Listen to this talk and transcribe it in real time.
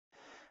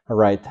All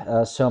right,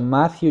 so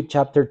Matthew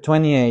chapter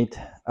 28,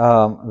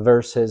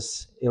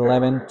 verses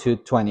 11 to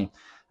 20.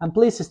 And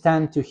please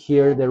stand to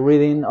hear the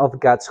reading of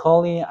God's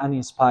holy and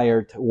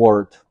inspired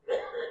word.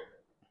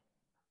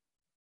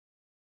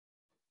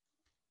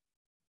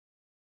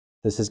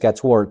 This is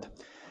God's word.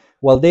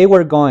 While they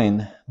were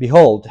going,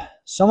 behold,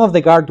 some of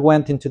the guard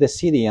went into the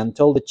city and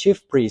told the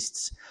chief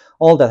priests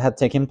all that had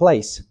taken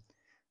place.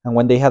 And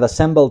when they had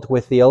assembled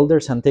with the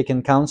elders and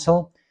taken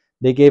counsel,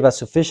 they gave a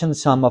sufficient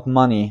sum of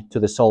money to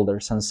the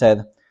soldiers and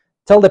said,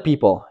 "Tell the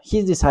people,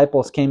 his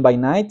disciples came by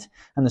night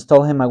and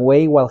stole him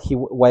away while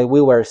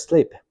we were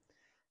asleep.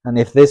 And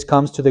if this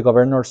comes to the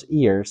governor's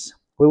ears,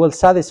 we will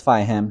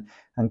satisfy him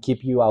and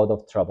keep you out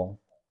of trouble."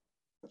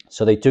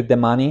 So they took the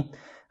money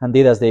and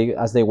did as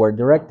they were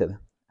directed.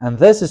 And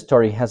this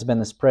story has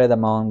been spread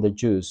among the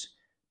Jews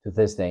to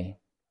this day.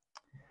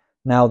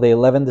 Now the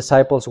 11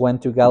 disciples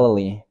went to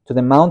Galilee, to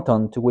the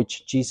mountain to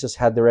which Jesus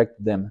had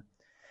directed them.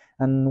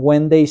 And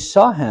when they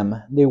saw him,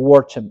 they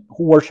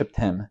worshipped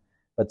him,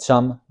 but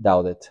some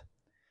doubted.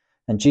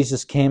 And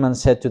Jesus came and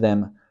said to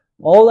them,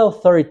 "All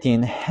authority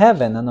in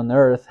heaven and on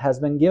earth has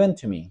been given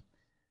to me.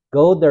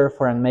 Go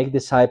therefore and make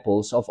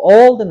disciples of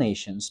all the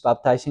nations,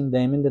 baptizing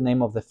them in the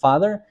name of the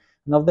Father,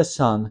 and of the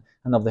Son,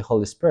 and of the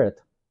Holy Spirit,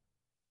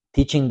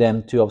 teaching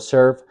them to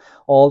observe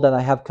all that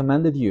I have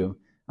commanded you.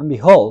 And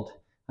behold,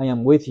 I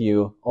am with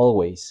you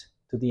always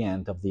to the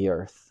end of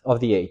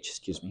the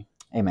age.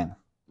 Amen.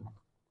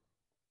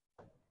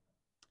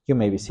 You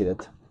may be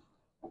seated.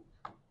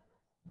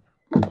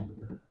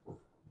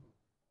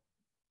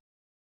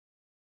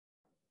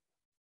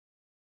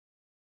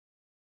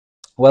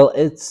 Well,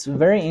 it's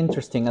very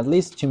interesting, at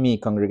least to me,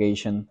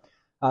 congregation,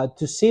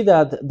 to see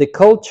that the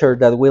culture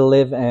that we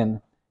live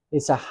in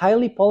is a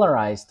highly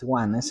polarized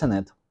one, isn't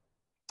it?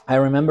 I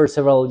remember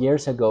several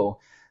years ago,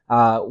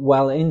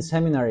 while in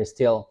seminary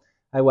still,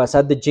 I was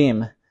at the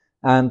gym,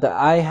 and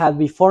I had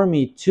before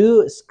me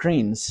two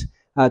screens,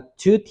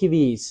 two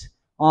TVs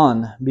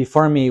on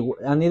before me,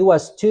 and it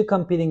was two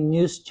competing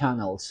news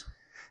channels.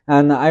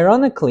 And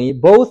ironically,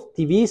 both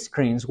TV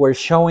screens were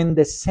showing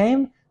the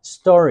same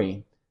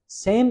story,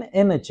 same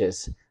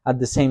images at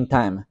the same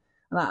time.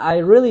 And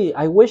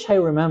I wish I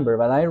remember,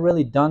 but I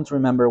really don't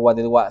remember what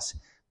it was.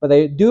 But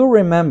I do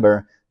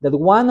remember that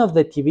one of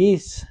the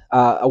TVs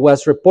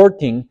was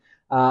reporting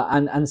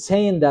and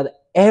saying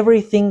that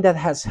everything that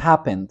has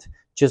happened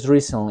just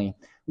recently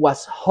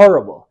was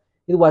horrible.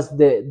 It was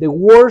the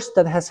worst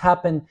that has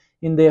happened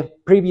in the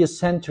previous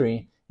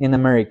century in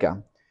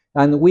America.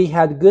 And we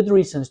had good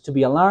reasons to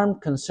be alarmed,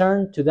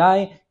 concerned, to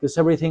die, because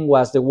everything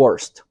was the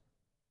worst.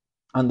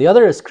 On the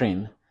other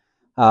screen,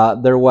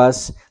 there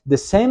was the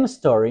same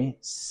story,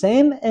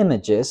 same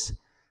images,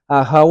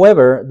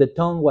 however, the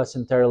tone was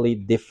entirely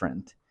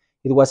different.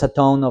 It was a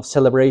tone of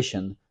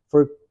celebration.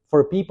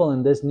 For people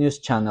in this news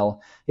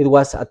channel, it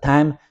was a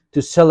time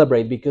to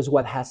celebrate because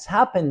what has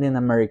happened in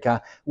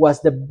America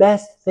was the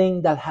best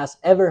thing that has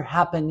ever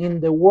happened in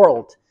the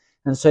world.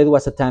 And so it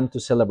was a time to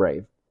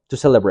celebrate.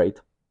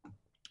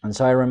 And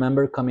so I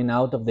remember coming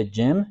out of the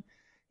gym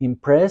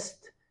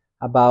impressed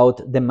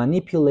about the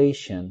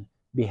manipulation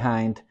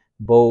behind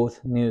both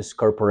news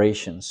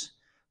corporations.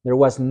 There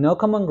was no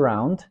common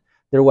ground.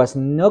 There was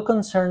no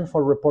concern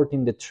for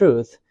reporting the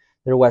truth.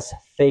 There was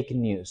fake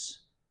news.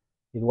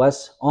 It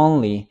was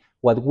only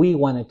what we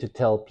wanted to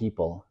tell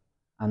people,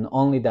 and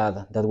only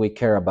that we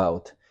care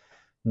about.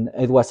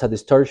 It was a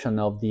distortion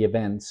of the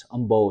events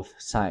on both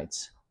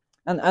sides.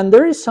 And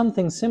there is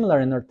something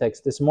similar in our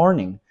text this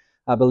morning,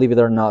 believe it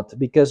or not,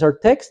 because our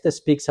text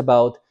speaks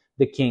about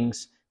the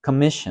king's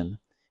commission.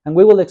 And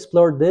we will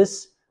explore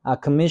this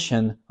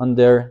commission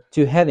under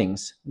two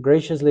headings,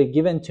 graciously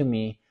given to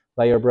me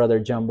by our brother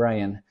John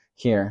Bryan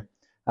here.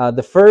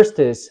 The first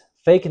is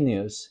fake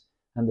news,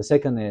 and the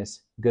second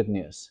is good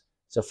news.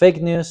 So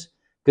fake news,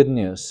 good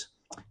news.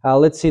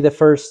 Let's see the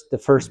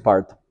first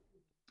part,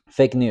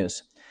 fake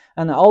news.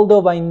 And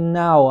although by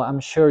now I'm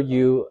sure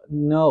you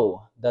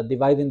know that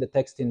dividing the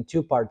text in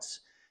two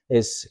parts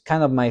is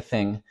kind of my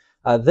thing,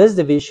 this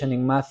division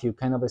in Matthew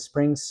kind of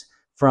springs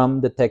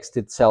from the text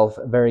itself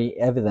very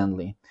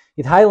evidently.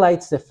 It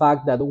highlights the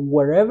fact that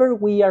wherever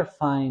we are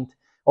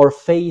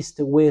faced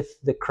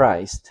with the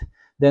Christ,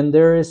 then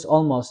there is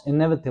almost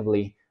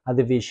inevitably a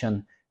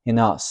division in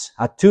us,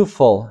 a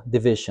twofold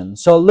division.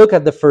 So look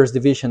at the first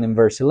division in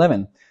verse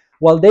 11.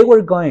 While they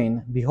were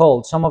going,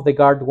 behold, some of the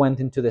guard went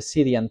into the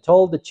city and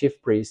told the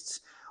chief priests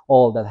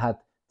all that had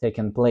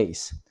taken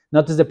place.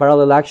 Notice the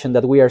parallel action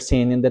that we are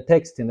seeing in the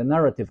text, in the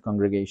narrative,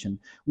 congregation.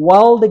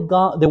 While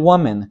the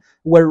women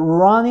were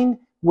running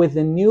with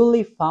the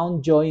newly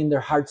found joy in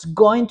their hearts,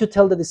 going to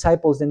tell the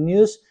disciples the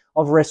news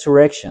of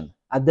resurrection,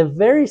 at the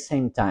very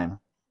same time,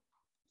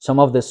 some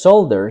of the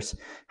soldiers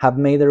have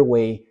made their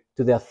way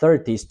to the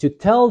authorities to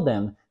tell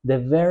them the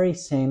very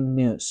same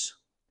news.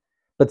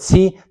 But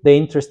see the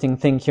interesting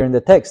thing here in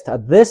the text.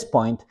 At this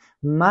point,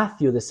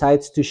 Matthew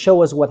decides to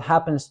show us what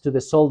happens to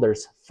the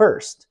soldiers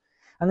first.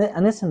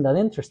 And isn't that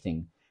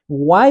interesting?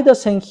 Why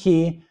doesn't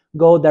he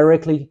go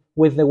directly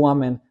with the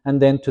woman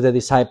and then to the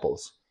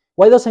disciples?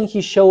 Why doesn't he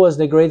show us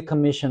the Great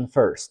Commission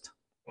first?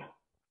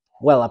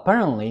 Well,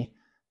 apparently,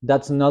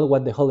 that's not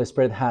what the Holy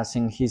Spirit has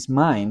in his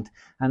mind,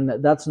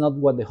 and that's not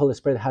what the Holy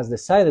Spirit has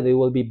decided it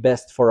will be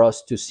best for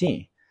us to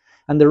see.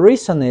 And the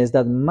reason is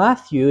that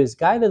Matthew is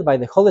guided by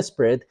the Holy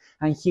Spirit,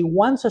 and he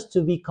wants us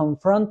to be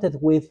confronted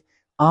with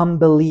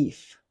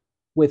unbelief.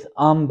 With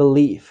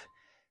unbelief.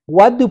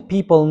 What do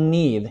people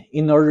need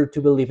in order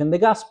to believe in the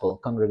gospel,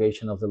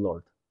 congregation of the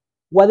Lord?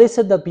 What is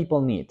it that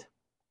people need?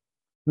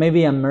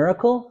 Maybe a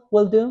miracle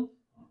will do,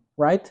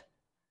 right?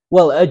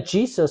 Well,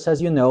 Jesus,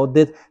 as you know,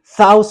 did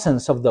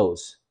thousands of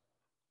those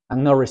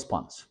and no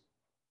response.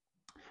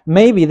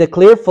 Maybe the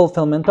clear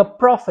fulfillment of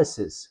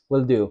prophecies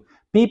will do.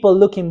 People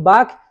looking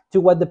back to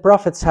what the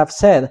prophets have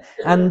said,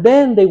 and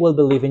then they will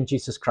believe in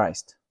Jesus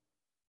Christ.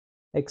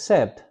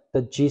 Except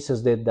that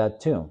Jesus did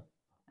that too,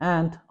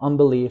 and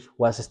unbelief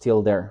was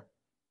still there.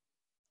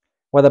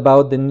 What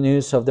about the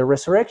news of the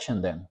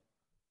resurrection then?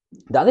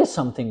 That is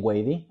something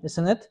weighty,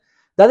 isn't it?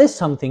 That is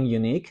something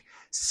unique.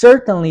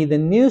 Certainly the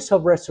news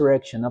of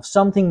resurrection, of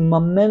something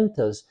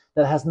momentous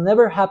that has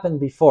never happened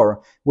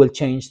before, will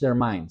change their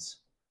minds.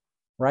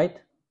 Right?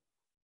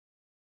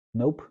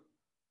 Nope.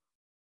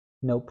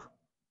 Nope.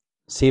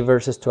 See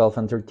verses 12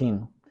 and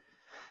 13.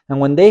 And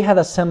when they had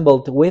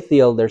assembled with the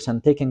elders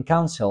and taken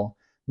counsel,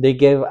 they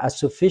gave a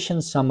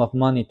sufficient sum of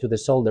money to the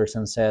soldiers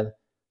and said,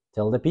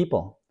 "Tell the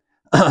people,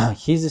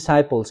 his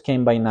disciples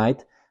came by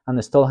night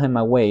and stole him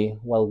away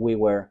while we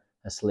were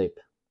asleep."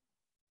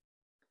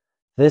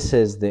 This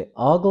is the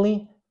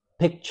ugly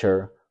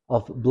picture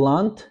of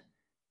blunt,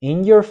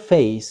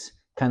 in-your-face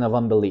kind of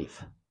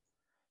unbelief.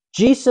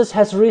 Jesus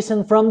has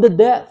risen from the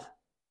dead.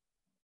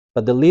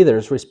 But the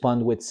leaders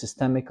respond with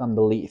systemic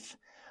unbelief,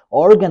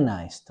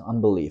 organized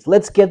unbelief.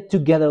 Let's get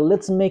together,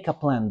 let's make a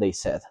plan, they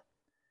said.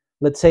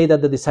 Let's say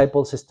that the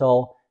disciples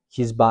stole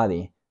his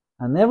body,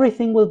 and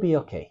everything will be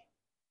okay.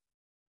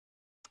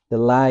 The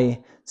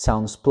lie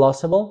sounds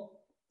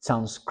plausible,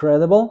 sounds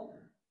credible,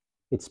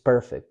 it's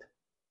perfect.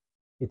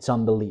 It's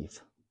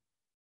unbelief.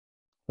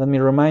 Let me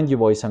remind you,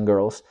 boys and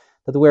girls,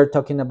 that we are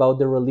talking about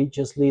the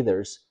religious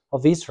leaders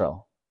of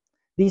Israel.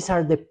 These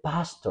are the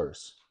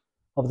pastors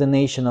of the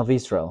nation of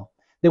Israel,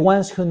 the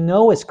ones who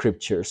know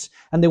scriptures,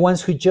 and the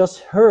ones who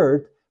just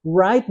heard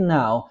right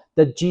now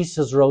that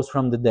Jesus rose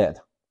from the dead.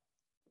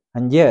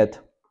 And yet,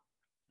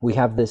 we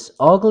have this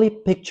ugly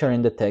picture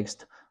in the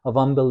text of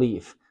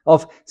unbelief,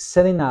 of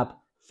setting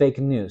up fake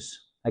news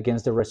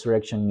against the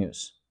resurrection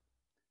news.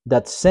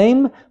 That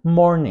same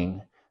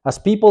morning, as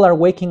people are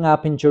waking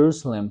up in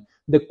Jerusalem,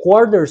 the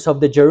quarters of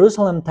the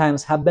Jerusalem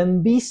Times have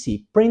been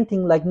busy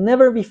printing like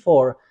never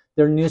before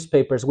their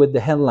newspapers with the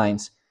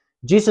headlines,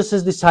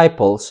 "Jesus'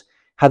 disciples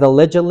had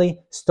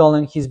allegedly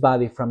stolen his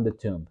body from the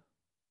tomb."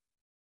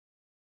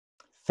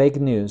 Fake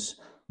news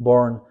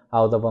born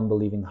out of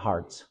unbelieving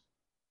hearts.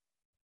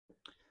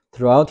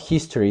 Throughout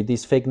history,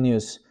 these fake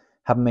news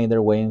have made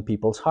their way in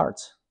people's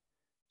hearts.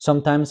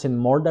 Sometimes in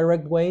more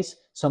direct ways,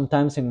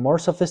 sometimes in more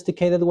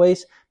sophisticated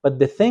ways. But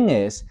the thing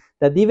is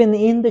that even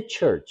in the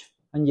church,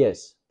 and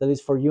yes, that is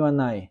for you and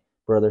I,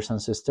 brothers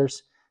and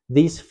sisters,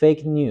 these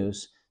fake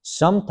news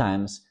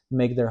sometimes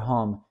make their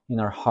home in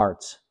our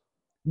hearts.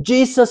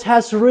 Jesus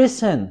has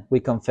risen,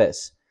 we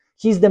confess.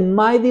 He's the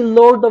mighty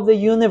Lord of the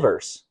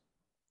universe,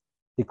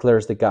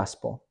 declares the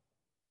gospel.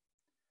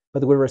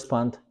 But we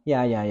respond,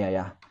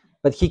 yeah.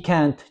 But he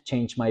can't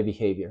change my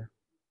behavior.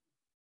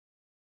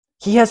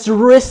 He has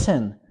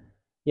risen.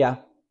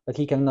 Yeah, but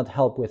he cannot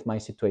help with my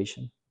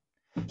situation.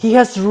 He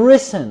has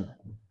risen.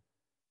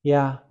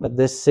 Yeah, but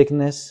this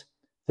sickness,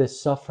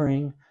 this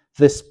suffering,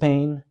 this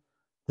pain,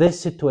 this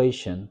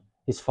situation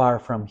is far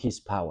from his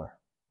power.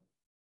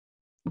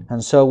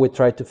 And so we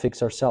try to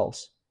fix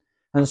ourselves.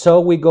 And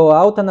so we go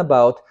out and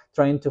about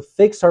trying to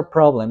fix our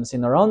problems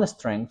in our own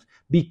strength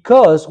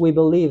because we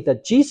believe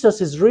that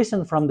Jesus is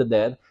risen from the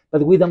dead,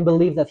 but we don't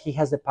believe that he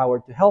has the power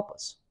to help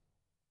us.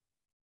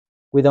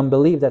 We don't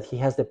believe that he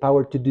has the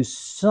power to do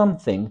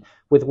something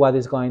with what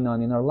is going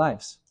on in our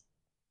lives.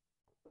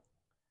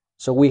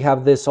 So we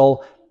have this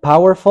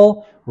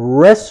all-powerful,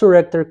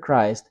 resurrected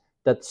Christ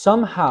that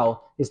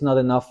somehow is not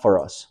enough for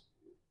us.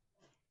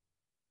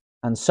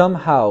 And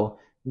somehow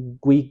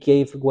we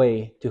gave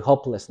way to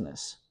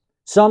hopelessness.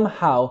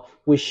 Somehow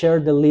we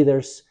share the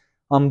leaders'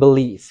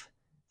 unbelief,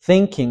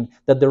 thinking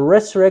that the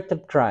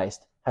resurrected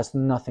Christ has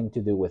nothing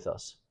to do with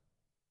us.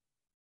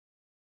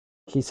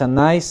 He's a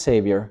nice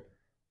Savior,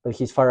 but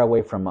he's far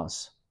away from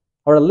us.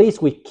 Or at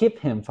least we keep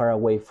him far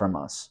away from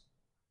us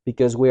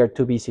because we are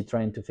too busy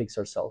trying to fix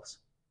ourselves.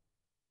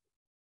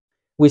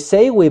 We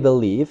say we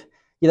believe,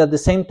 yet at the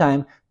same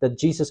time that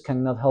Jesus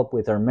cannot help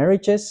with our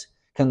marriages,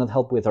 cannot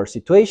help with our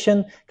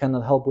situation,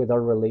 cannot help with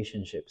our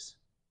relationships.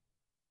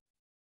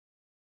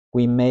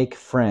 We make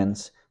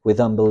friends with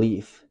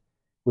unbelief.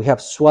 We have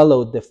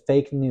swallowed the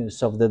fake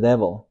news of the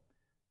devil.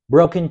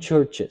 Broken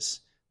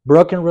churches,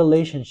 broken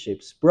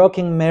relationships,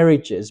 broken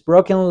marriages,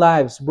 broken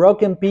lives,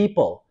 broken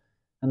people.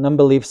 And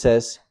unbelief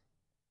says,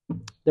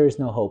 there is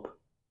no hope.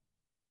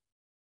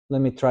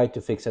 Let me try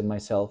to fix it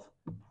myself.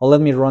 Or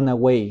let me run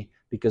away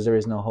because there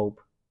is no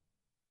hope.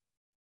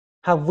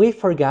 Have we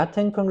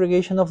forgotten,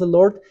 congregation of the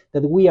Lord,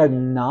 that we are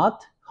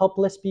not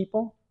hopeless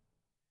people?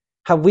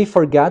 Have we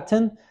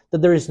forgotten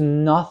that there is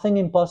nothing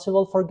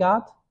impossible for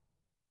God?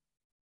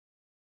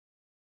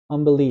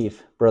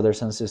 Unbelief,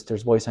 brothers and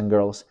sisters, boys and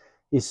girls,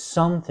 is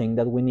something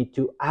that we need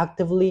to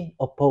actively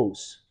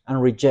oppose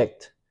and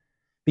reject,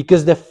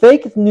 because the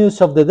fake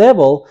news of the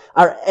devil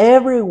are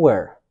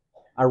everywhere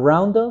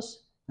around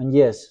us, and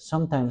yes,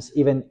 sometimes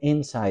even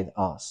inside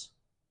us.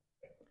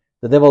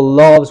 The devil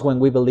loves when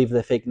we believe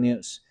the fake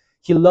news.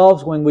 He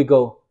loves when we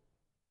go,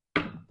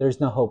 "There's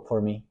no hope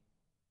for me."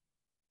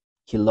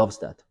 He loves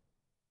that.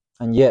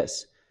 And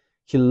yes,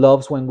 he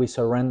loves when we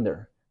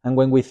surrender and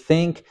when we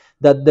think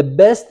that the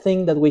best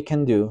thing that we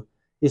can do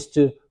is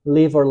to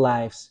live our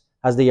lives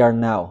as they are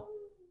now,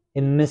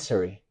 in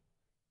misery,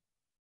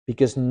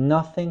 because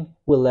nothing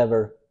will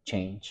ever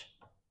change.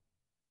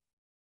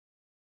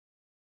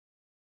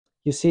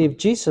 You see, if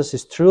Jesus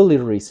is truly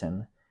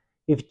risen,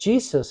 if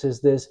Jesus is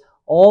this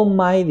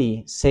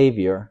almighty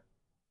Savior,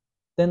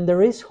 then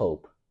there is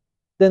hope.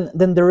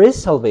 Then there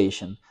is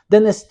salvation.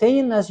 Then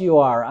staying as you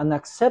are and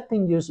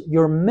accepting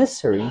your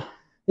misery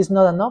is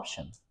not an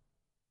option.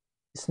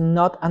 It's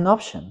not an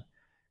option.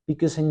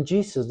 Because in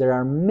Jesus there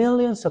are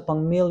millions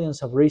upon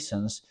millions of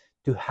reasons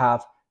to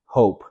have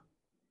hope.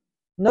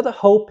 Not a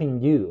hope in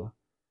you.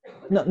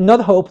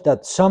 Not hope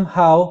that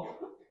somehow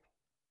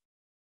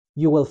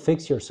you will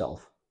fix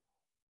yourself.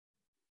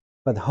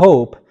 But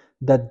hope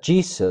that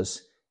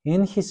Jesus,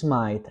 in His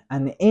might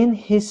and in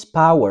His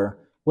power,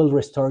 will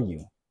restore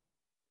you.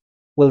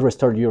 Will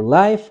restore your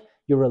life,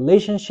 your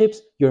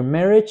relationships, your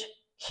marriage,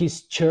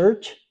 His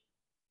church.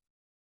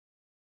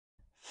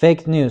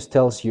 Fake news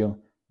tells you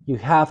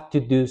have to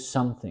do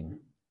something.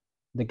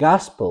 The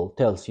gospel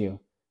tells you,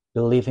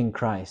 believe in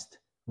Christ,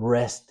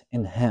 rest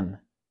in Him.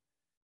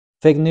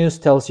 Fake news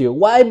tells you,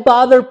 why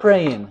bother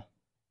praying?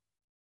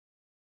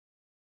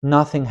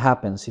 Nothing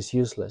happens, it's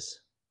useless.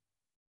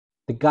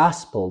 The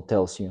gospel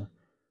tells you,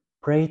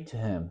 pray to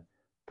Him,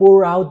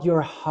 pour out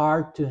your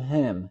heart to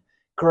Him,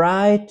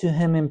 cry to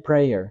Him in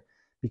prayer,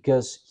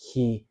 because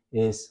He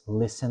is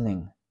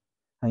listening.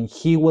 And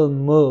He will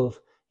move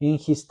in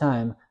His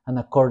time and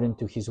according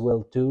to His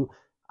will to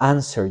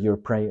answer your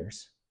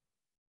prayers.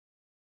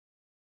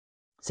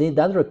 See,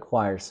 that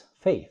requires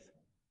faith,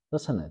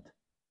 doesn't it?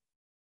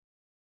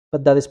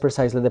 But that is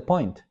precisely the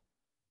point.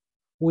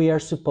 We are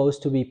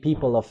supposed to be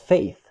people of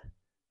faith,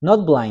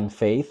 not blind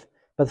faith,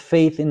 but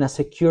faith in a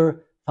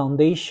secure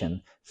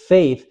foundation,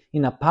 faith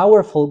in a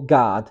powerful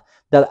God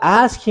that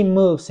as He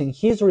moves in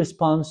His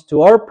response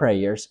to our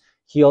prayers,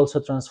 He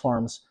also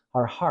transforms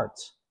our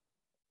hearts.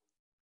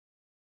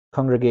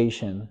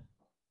 Congregation,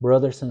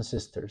 brothers and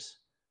sisters,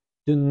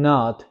 do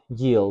not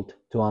yield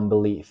to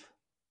unbelief.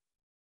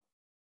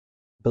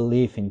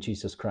 Believe in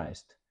Jesus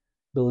Christ.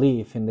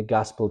 Believe in the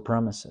gospel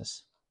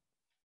promises.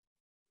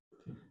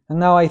 And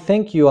now I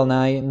think you and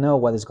I know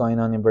what is going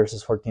on in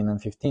verses 14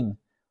 and 15.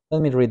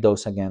 Let me read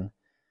those again.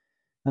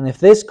 And if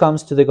this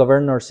comes to the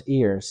governor's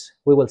ears,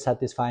 we will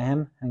satisfy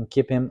him and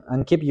keep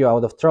you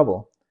out of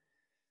trouble.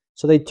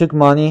 So they took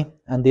money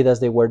and did as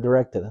they were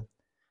directed.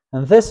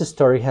 And this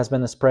story has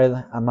been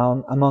spread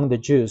among the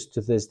Jews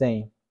to this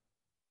day.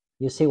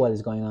 You see what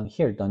is going on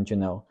here, don't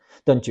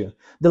you?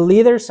 The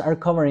leaders are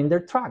covering their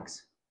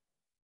tracks,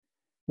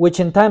 which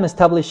in time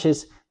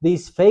establishes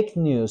this fake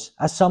news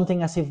as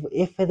something as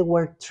if it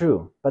were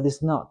true, but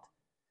it's not.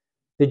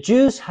 The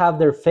Jews have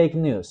their fake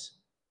news.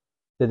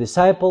 The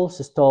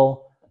disciples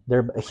stole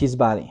His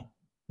body.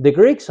 The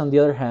Greeks, on the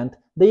other hand,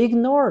 they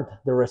ignored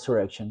the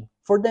resurrection.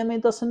 For them,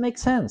 it doesn't make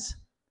sense.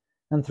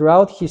 And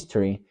throughout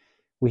history,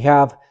 we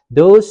have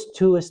those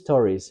two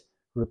stories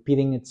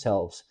repeating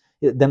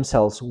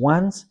themselves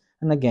once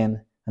and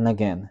again and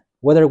again.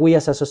 Whether we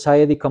as a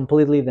society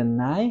completely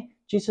deny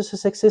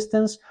Jesus'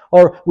 existence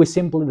or we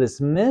simply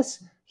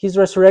dismiss His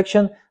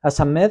resurrection as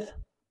a myth,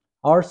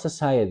 our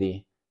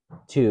society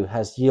too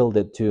has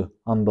yielded to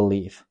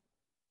unbelief.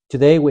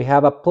 Today we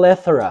have a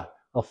plethora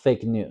of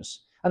fake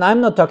news. And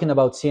I'm not talking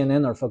about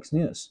CNN or Fox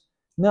News.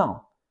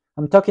 No,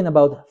 I'm talking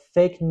about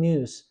fake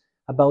news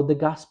about the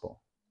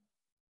gospel.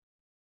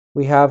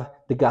 We have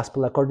the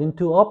gospel according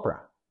to Oprah.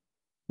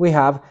 We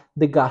have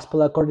the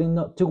gospel according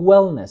to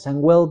wellness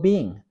and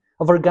well-being,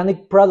 of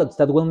organic products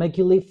that will make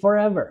you live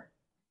forever.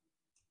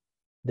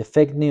 The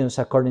fake news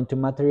according to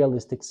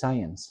materialistic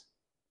science,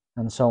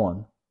 and so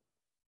on.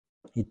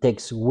 It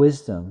takes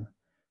wisdom,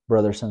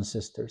 brothers and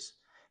sisters.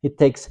 It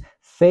takes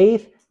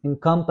faith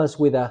encompassed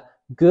with a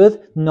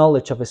good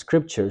knowledge of the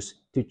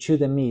scriptures to chew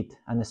the meat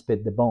and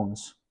spit the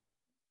bones.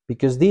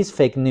 Because these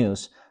fake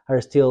news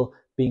are still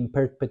being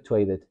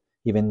perpetuated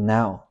even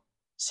now,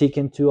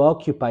 seeking to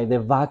occupy the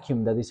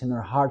vacuum that is in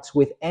our hearts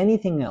with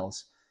anything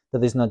else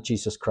that is not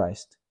Jesus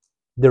Christ,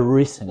 the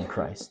risen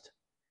Christ.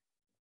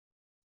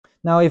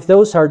 Now, if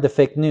those are the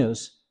fake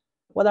news,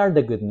 what are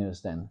the good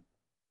news then?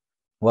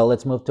 Well,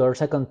 let's move to our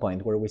second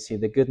point where we see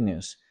the good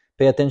news.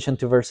 Pay attention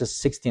to verses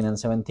 16 and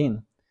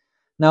 17.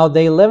 Now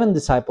the 11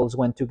 disciples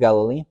went to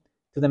Galilee,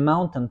 to the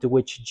mountain to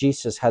which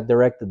Jesus had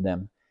directed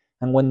them.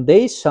 And when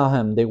they saw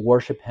Him, they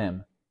worshipped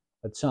Him,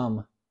 but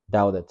some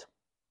doubted.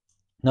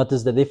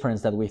 Notice the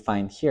difference that we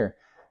find here.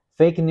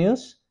 Fake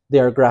news, they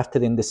are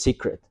grafted in the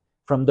secret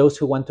from those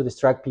who want to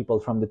distract people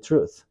from the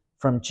truth,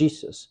 from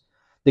Jesus.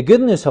 The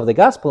good news of the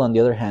gospel, on the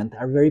other hand,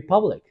 are very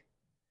public.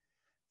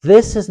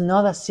 This is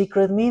not a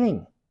secret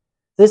meeting.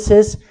 This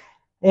is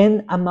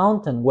in a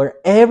mountain where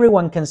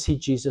everyone can see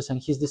Jesus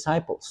and his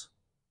disciples.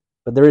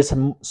 But there is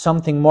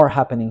something more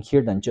happening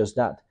here than just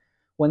that.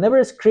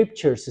 Whenever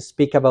scriptures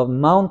speak about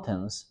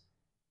mountains,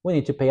 we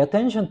need to pay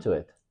attention to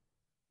it.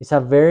 It's a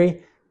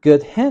very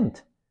good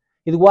hint.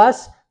 It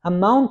was a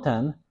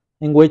mountain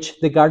in which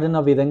the Garden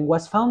of Eden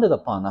was founded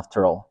upon,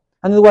 after all.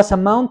 And it was a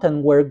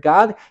mountain where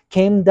God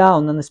came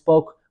down and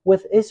spoke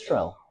with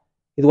Israel.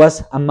 It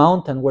was a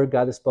mountain where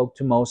God spoke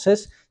to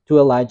Moses, to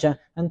Elijah,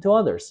 and to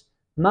others.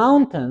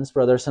 Mountains,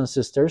 brothers and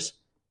sisters,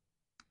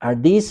 are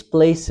these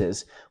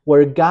places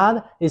where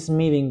God is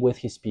meeting with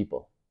his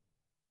people.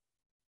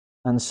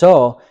 And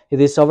so, it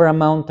is over a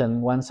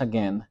mountain, once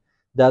again,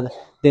 that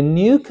the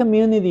new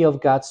community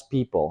of God's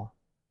people,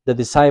 the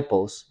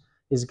disciples,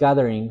 is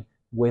gathering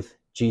with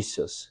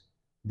Jesus,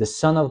 the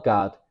Son of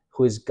God,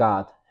 who is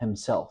God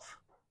himself.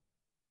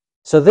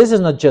 So this is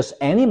not just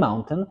any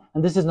mountain,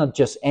 and this is not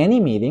just any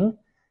meeting.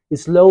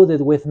 It's loaded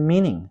with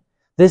meaning.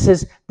 This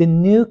is the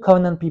new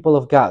covenant people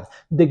of God,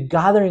 the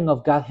gathering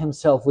of God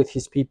himself with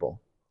his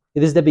people.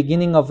 It is the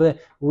beginning of the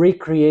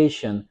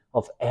recreation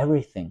of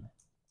everything.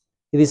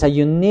 It is a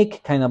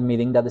unique kind of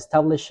meeting that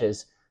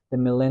establishes the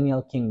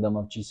millennial kingdom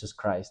of Jesus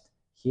Christ,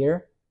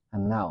 here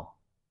and now.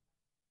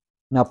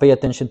 Now pay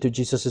attention to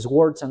Jesus'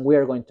 words, and we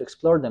are going to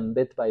explore them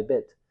bit by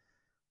bit.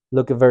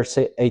 Look at verse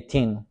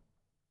 18.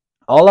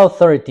 All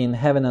authority in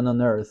heaven and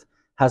on earth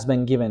has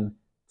been given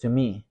to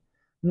me.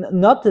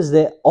 Notice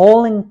the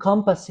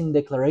all-encompassing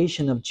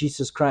declaration of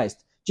Jesus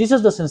Christ.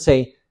 Jesus doesn't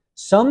say,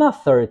 some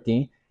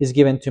authority is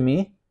given to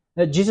me.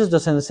 Jesus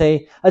doesn't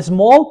say, a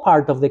small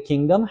part of the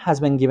kingdom has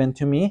been given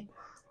to me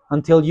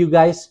until you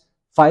guys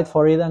fight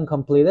for it and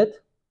complete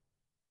it.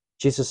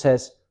 Jesus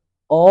says,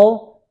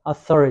 all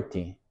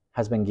authority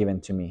has been given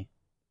to me.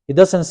 It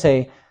doesn't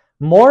say,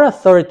 more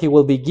authority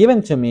will be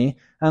given to me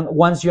and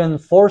once you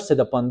enforce it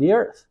upon the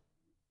earth.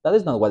 That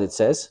is not what it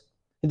says.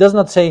 It does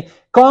not say,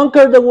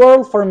 conquer the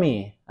world for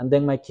me, and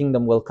then my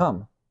kingdom will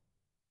come.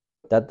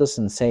 That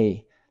doesn't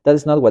say, that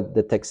is not what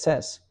the text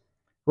says.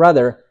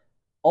 Rather,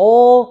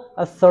 all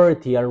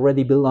authority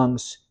already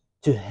belongs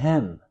to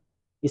him.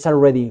 It's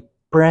already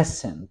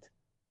present.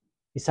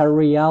 It's a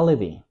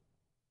reality.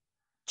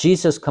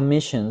 Jesus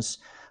commissions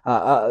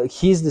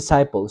his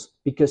disciples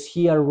because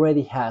he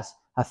already has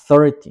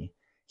authority.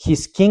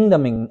 His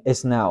kingdom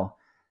is now,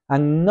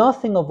 and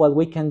nothing of what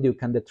we can do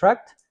can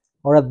detract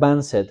or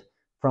advance it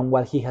from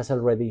what he has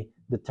already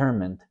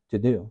determined to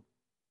do.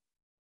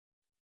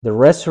 The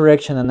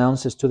resurrection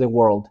announces to the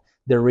world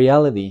the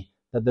reality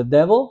that the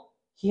devil,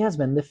 he has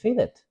been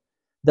defeated,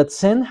 that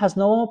sin has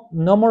no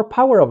more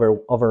power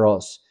over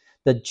us,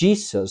 that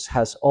Jesus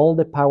has all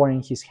the power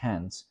in his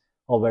hands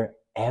over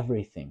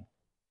everything.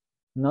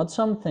 Not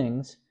some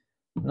things,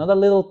 not a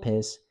little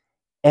piece,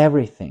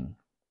 everything.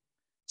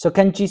 So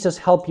can Jesus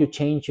help you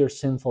change your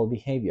sinful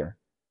behavior?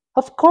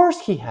 Of course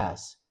he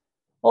has.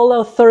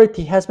 All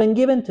authority has been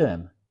given to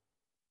him.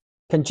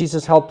 Can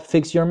Jesus help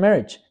fix your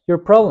marriage, your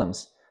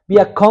problems, be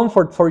a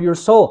comfort for your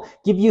soul,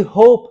 give you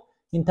hope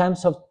in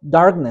times of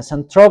darkness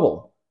and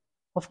trouble?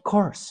 Of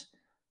course.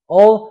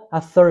 All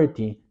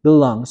authority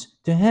belongs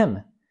to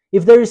him.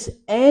 If there is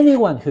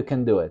anyone who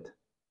can do it,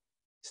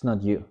 it's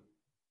not you,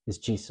 it's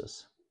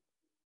Jesus.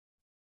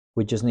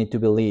 We just need to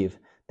believe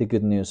the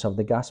good news of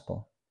the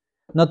gospel.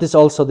 Notice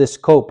also the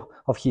scope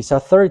of his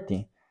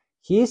authority.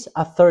 His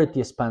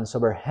authority spans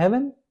over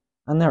heaven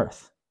and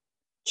earth.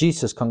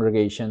 Jesus'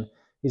 congregation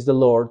is the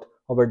Lord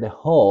over the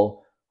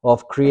whole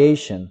of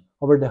creation,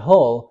 over the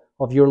whole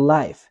of your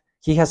life.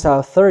 He has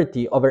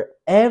authority over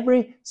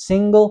every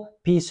single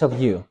piece of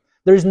you.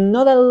 There is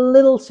not a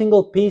little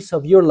single piece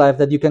of your life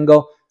that you can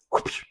go,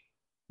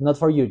 not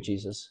for you,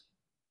 Jesus.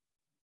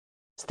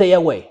 Stay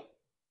away.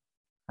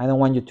 I don't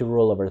want you to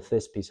rule over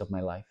this piece of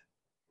my life.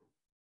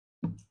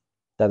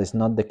 That is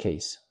not the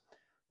case.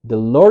 The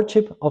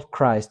lordship of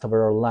Christ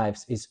over our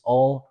lives is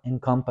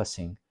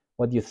all-encompassing.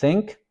 What you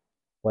think,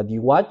 what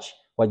you watch,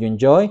 what you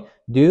enjoy,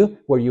 do,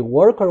 where you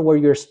work or where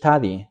you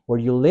study, where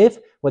you live,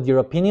 what your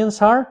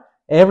opinions are,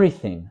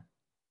 everything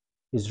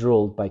is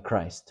ruled by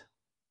Christ.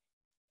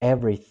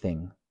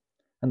 Everything.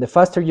 And the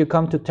faster you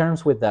come to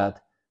terms with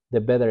that,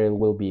 the better it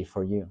will be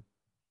for you.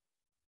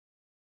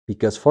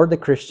 Because for the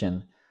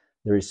Christian,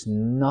 there is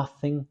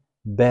nothing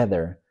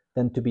better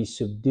than to be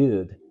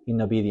subdued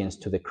in obedience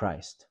to the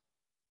Christ.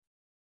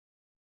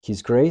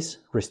 His grace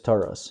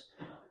restores us.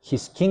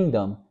 His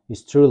kingdom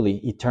is truly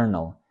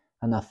eternal,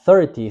 and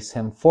authority is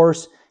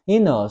enforced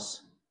in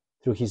us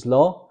through his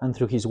law and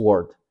through his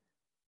word.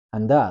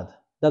 And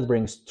that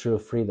brings true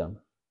freedom.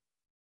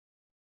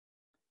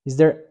 Is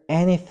there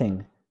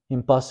anything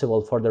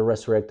impossible for the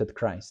resurrected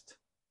Christ?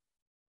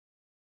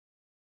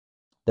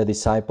 The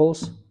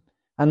disciples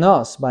and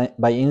us,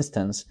 by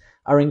instance,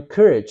 are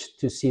encouraged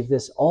to see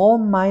this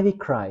almighty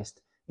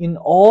Christ in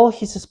all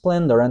his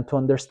splendor and to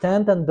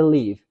understand and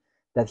believe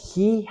that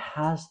he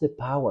has the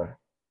power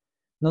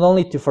not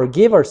only to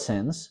forgive our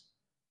sins,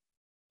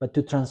 but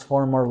to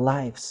transform our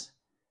lives,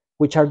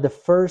 which are the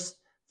first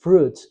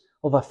fruits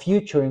of a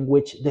future in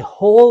which the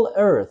whole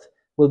earth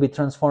will be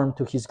transformed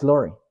to his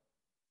glory.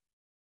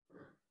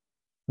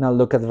 Now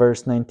look at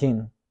verse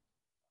 19.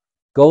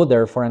 Go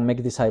therefore and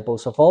make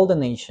disciples of all the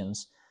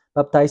nations,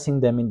 baptizing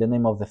them in the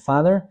name of the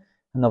Father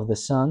and of the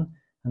Son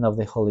and of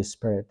the Holy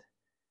Spirit.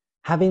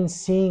 Having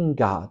seen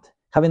God,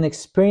 having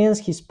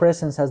experienced his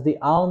presence as the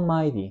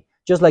Almighty,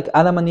 just like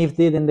Adam and Eve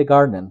did in the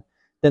garden,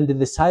 then the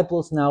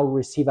disciples now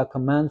receive a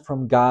command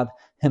from God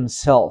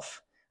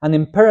himself, an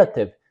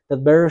imperative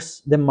that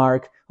bears the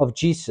mark of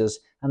Jesus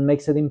and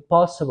makes it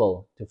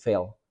impossible to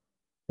fail.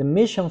 The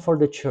mission for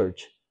the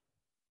church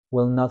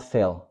will not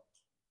fail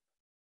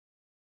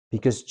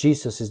because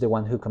Jesus is the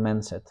one who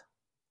commands it.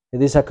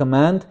 It is a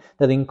command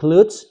that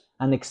includes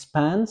and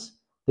expands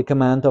the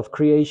command of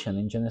creation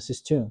in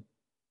Genesis 2.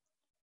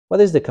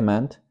 What is the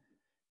command?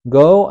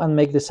 Go and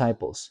make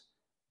disciples.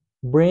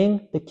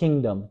 Bring the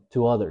kingdom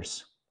to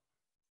others.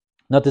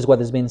 Notice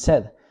what is being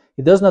said.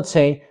 It does not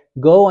say,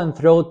 go and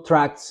throw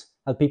tracts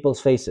at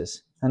people's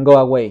faces and go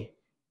away.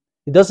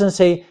 It doesn't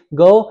say,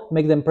 go,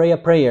 make them pray a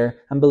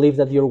prayer and believe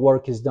that your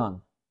work is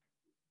done.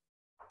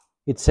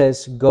 It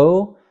says,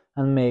 go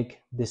and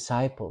make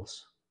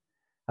disciples.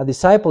 A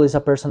disciple is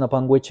a person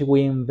upon which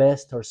we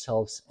invest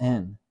ourselves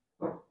in,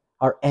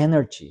 our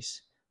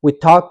energies. We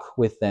talk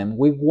with them,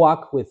 we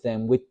walk with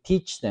them, we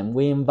teach them,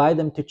 we invite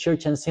them to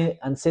church and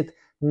sit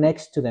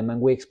next to them, and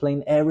we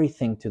explain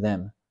everything to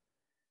them.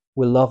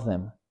 We love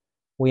them.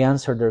 We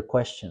answer their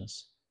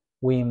questions.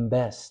 We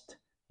invest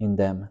in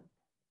them.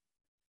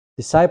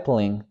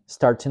 Discipling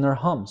starts in our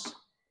homes,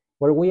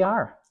 where we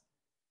are,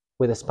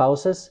 with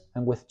spouses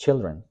and with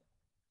children.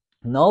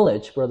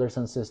 Knowledge, brothers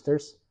and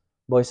sisters,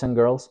 boys and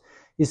girls,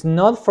 is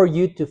not for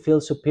you to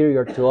feel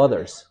superior to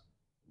others.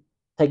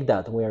 Take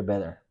that, we are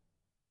better.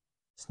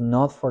 It's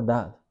not for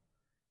that.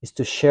 It's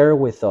to share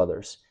with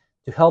others,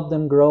 to help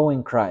them grow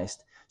in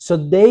Christ, so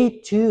they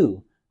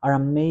too are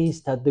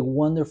amazed at the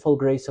wonderful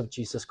grace of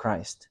Jesus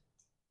Christ.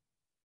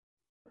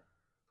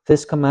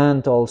 This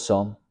command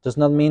also does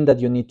not mean that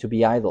you need to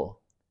be idle.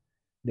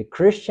 The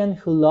Christian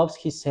who loves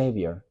his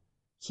Savior,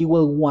 he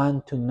will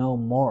want to know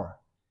more.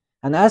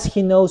 And as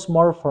he knows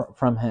more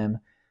from him,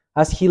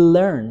 as he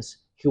learns,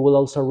 he will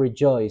also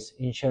rejoice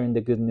in sharing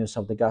the good news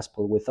of the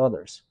gospel with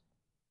others.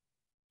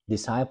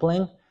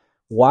 Discipling,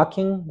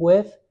 walking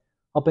with,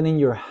 opening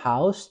your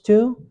house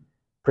to,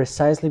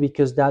 precisely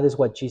because that is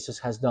what Jesus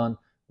has done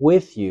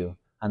with you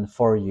and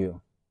for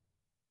you.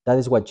 That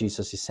is what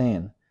Jesus is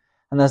saying.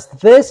 And as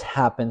this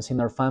happens in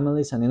our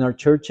families and in our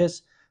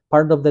churches,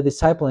 part of the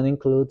discipling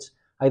includes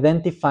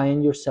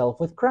identifying yourself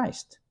with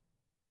Christ.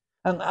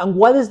 And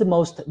what is the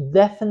most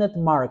definite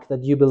mark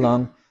that you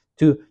belong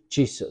to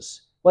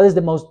Jesus? What is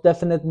the most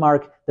definite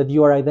mark that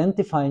you are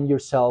identifying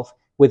yourself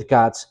with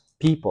God's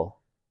people?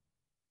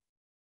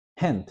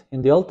 Hint,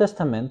 in the Old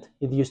Testament,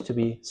 it used to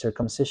be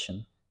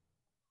circumcision.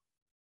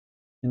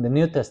 In the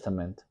New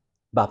Testament,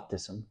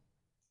 baptism.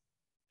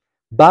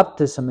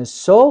 Baptism is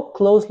so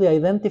closely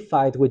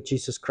identified with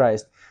Jesus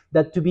Christ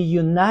that to be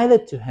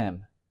united to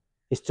him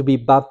is to be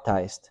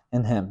baptized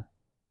in him.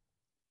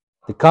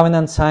 The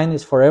covenant sign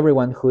is for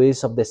everyone who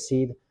is of the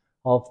seed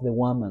of the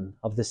woman,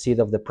 of the seed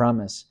of the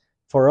promise.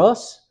 For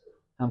us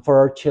and for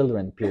our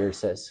children, Peter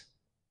says.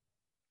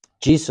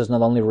 Jesus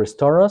not only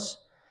restores us,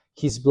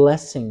 his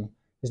blessing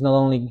is not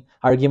only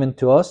are given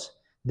to us,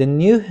 the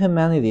new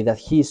humanity that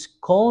he is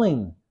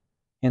calling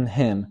in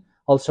him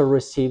also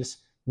receives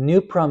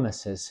new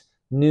promises,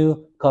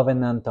 new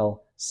covenantal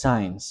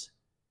signs.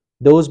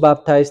 Those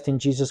baptized in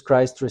Jesus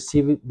Christ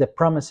receive the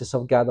promises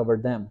of God over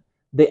them,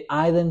 the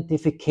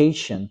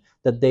identification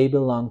that they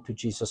belong to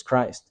Jesus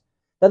Christ.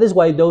 That is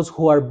why those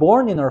who are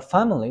born in our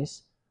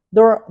families,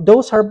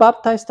 those are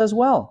baptized as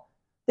well.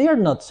 They are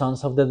not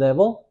sons of the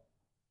devil.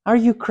 Are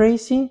you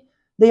crazy?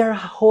 They are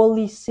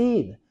holy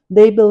seed.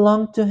 They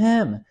belong to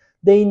him.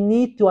 They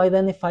need to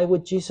identify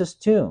with Jesus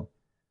too.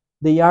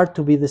 They are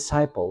to be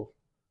discipled.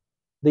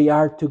 They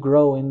are to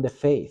grow in the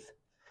faith.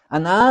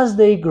 And as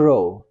they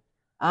grow,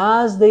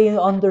 as they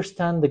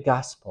understand the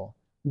gospel,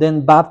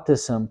 then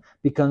baptism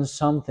becomes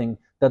something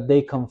that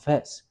they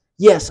confess.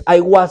 Yes, I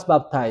was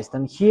baptized,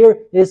 and here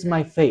is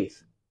my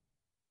faith.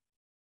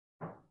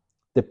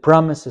 The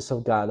promises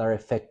of God are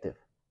effective.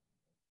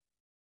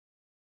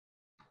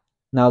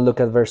 Now look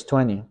at verse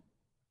 20.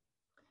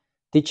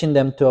 Teaching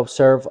them to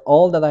observe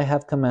all that I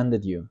have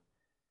commanded you.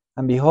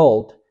 And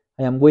behold,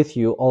 I am with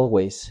you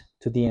always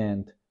to the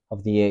end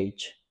of the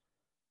age.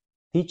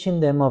 Teaching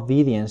them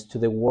obedience to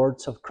the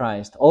words of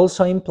Christ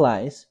also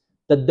implies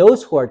that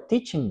those who are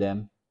teaching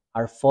them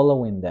are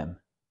following them,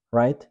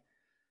 right?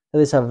 That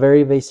is a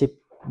very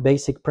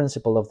basic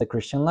principle of the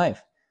Christian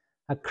life.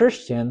 A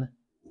Christian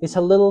is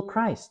a little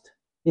Christ.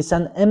 It's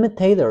an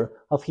imitator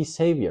of his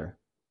Savior.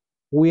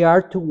 We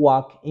are to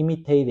walk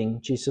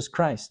imitating Jesus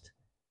Christ.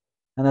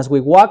 And as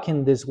we walk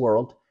in this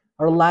world,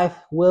 our life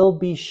will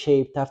be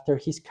shaped after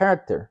his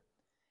character.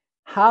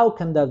 How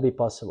can that be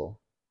possible?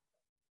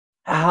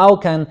 How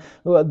can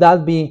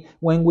that be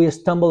when we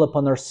stumble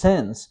upon our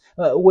sins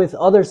with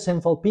other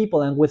sinful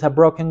people and with a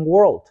broken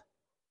world?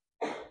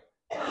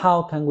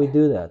 How can we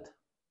do that?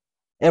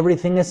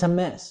 Everything is a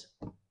mess.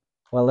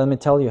 Well, let me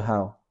tell you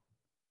how.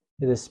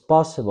 It is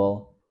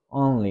possible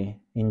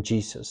only in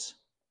Jesus.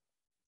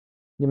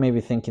 You may be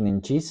thinking,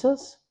 in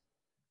Jesus?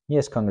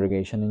 Yes,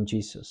 congregation, in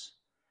Jesus.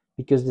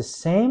 Because the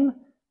same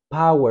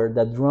power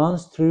that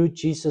runs through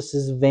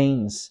Jesus'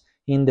 veins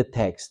in the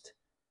text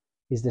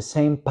is the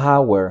same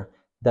power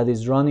that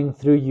is running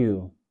through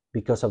you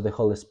because of the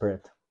Holy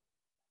Spirit.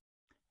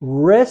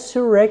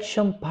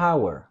 Resurrection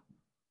power.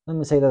 Let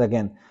me say that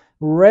again.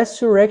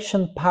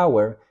 Resurrection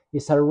power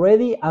is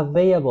already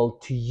available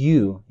to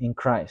you in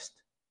Christ.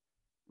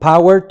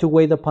 Power to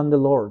wait upon the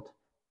Lord.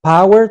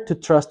 Power to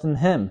trust in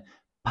Him.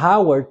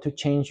 Power to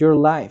change your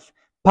life.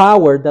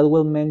 Power that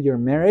will mend your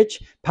marriage.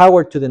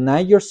 Power to deny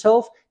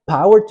yourself.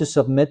 Power to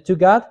submit to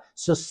God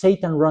so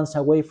Satan runs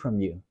away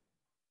from you.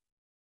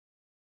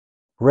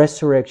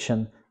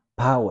 Resurrection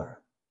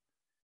power.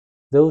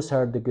 Those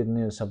are the good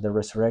news of the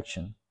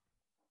resurrection.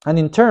 And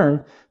in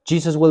turn,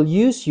 Jesus will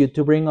use you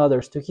to bring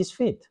others to His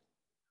feet.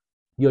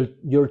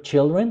 Your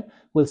children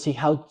will see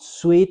how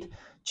sweet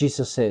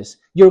Jesus is.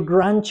 Your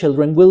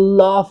grandchildren will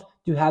love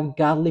to have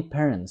godly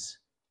parents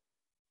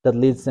that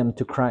leads them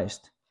to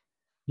Christ.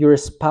 Your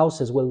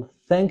spouses will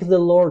thank the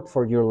Lord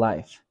for your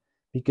life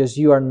because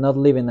you are not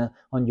living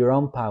on your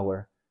own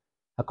power,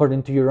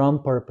 according to your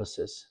own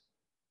purposes,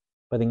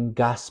 but in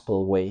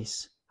gospel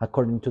ways,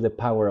 according to the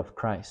power of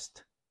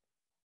Christ.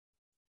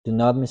 Do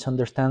not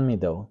misunderstand me,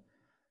 though.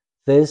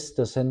 This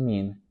doesn't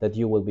mean that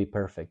you will be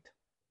perfect.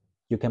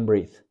 You can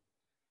breathe.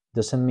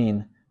 Doesn't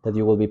mean that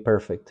you will be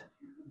perfect.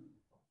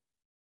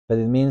 But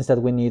it means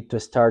that we need to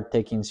start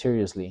taking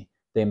seriously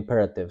the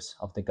imperatives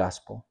of the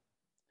gospel.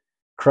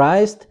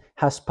 Christ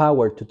has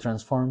power to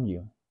transform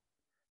you.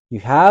 You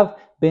have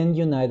been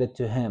united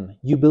to Him.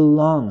 You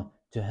belong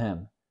to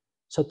Him.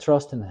 So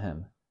trust in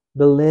Him.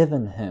 Believe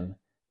in Him.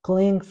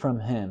 Cling from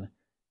Him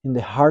in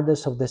the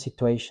hardest of the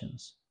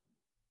situations.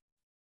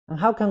 And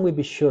how can we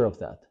be sure of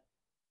that?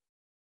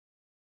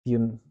 If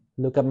you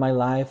look at my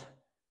life,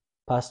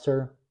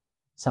 Pastor,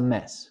 it's a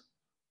mess.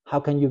 How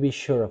can you be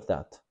sure of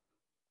that?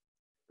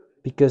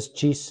 Because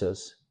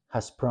Jesus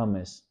has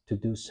promised to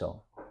do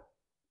so.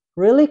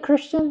 Really,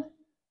 Christian?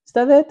 Is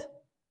that it?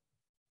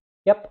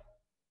 Yep.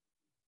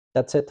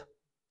 That's it.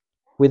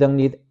 We don't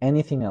need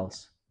anything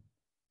else.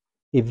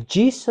 If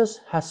Jesus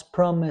has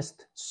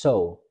promised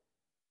so,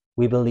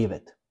 we believe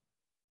it.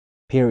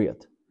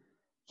 Period.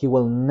 He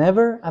will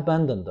never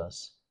abandon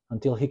us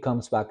until He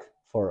comes back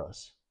for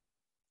us.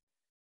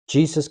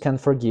 Jesus can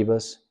forgive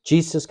us.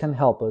 Jesus can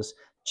help us.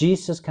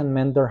 Jesus can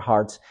mend our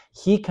hearts.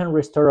 He can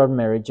restore our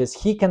marriages.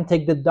 He can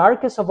take the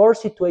darkest of our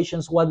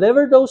situations,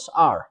 whatever those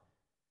are,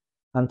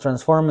 and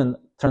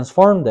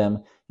transform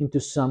them into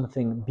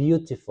something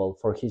beautiful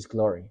for His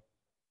glory.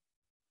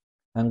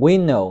 And we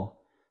know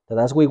that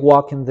as we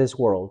walk in this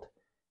world,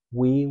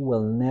 we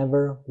will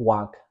never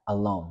walk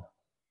alone.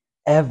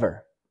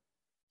 Ever.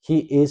 He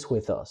is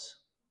with us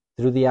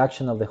through the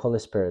action of the Holy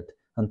Spirit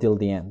until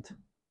the end.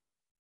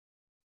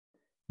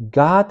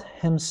 God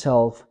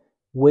Himself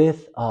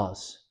with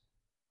us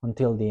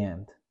until the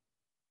end.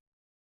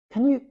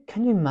 Can you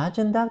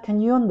imagine that?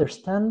 Can you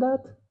understand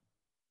that?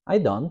 I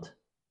don't.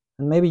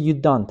 And maybe you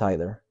don't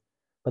either.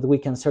 But we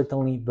can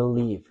certainly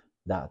believe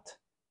that.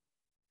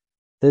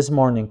 This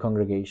morning,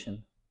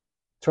 congregation,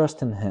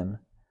 trust in Him.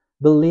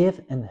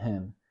 Believe in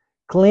Him.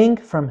 Cling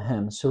from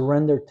Him.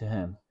 Surrender to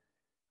Him.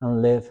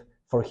 And live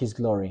for His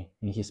glory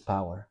in His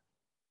power.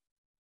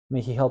 May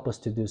He help us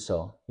to do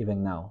so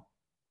even now.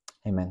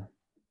 Amen.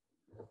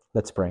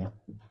 Let's pray.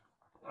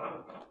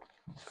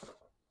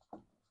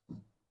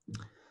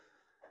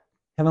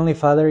 Heavenly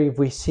Father, if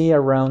we see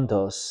around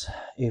us,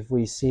 if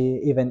we see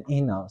even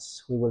in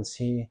us, we will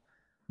see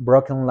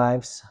broken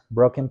lives,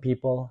 broken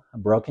people, a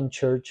broken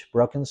church,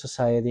 broken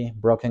society,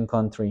 broken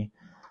country,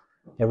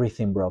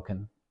 everything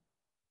broken.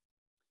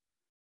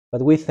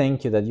 But we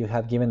thank You that You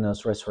have given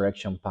us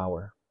resurrection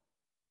power.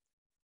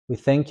 We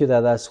thank You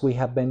that as we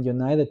have been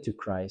united to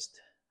Christ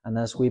and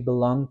as we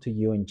belong to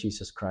You in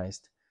Jesus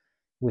Christ,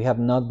 we have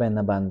not been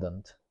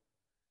abandoned.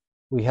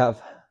 We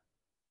have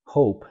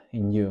hope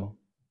in You.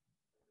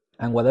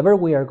 And whatever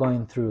we are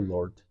going through,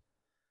 Lord,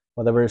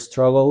 whatever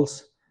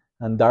struggles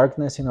and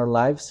darkness in our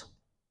lives,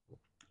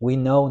 we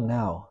know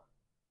now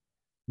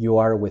You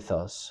are with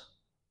us.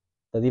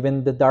 That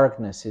even the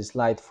darkness is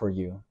light for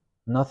You.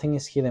 Nothing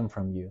is hidden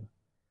from You.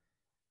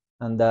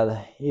 And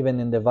that even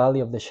in the valley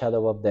of the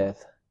shadow of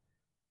death,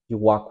 You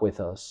walk with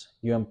us.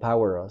 You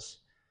empower us.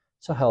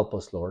 So help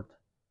us, Lord.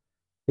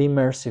 Be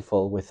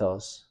merciful with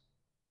us.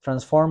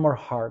 Transform our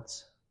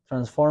hearts.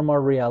 Transform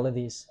our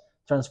realities.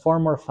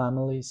 Transform our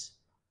families.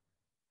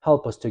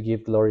 Help us to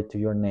give glory to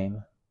Your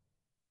name.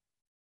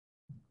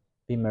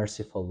 Be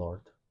merciful,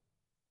 Lord.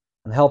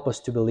 And help us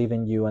to believe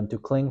in You and to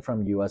cling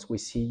from You as we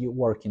see You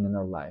working in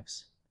our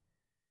lives.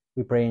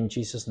 We pray in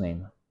Jesus'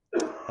 name.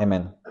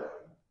 Amen.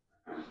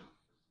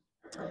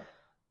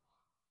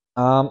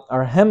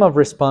 Our hymn of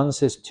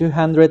response is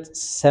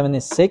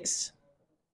 276.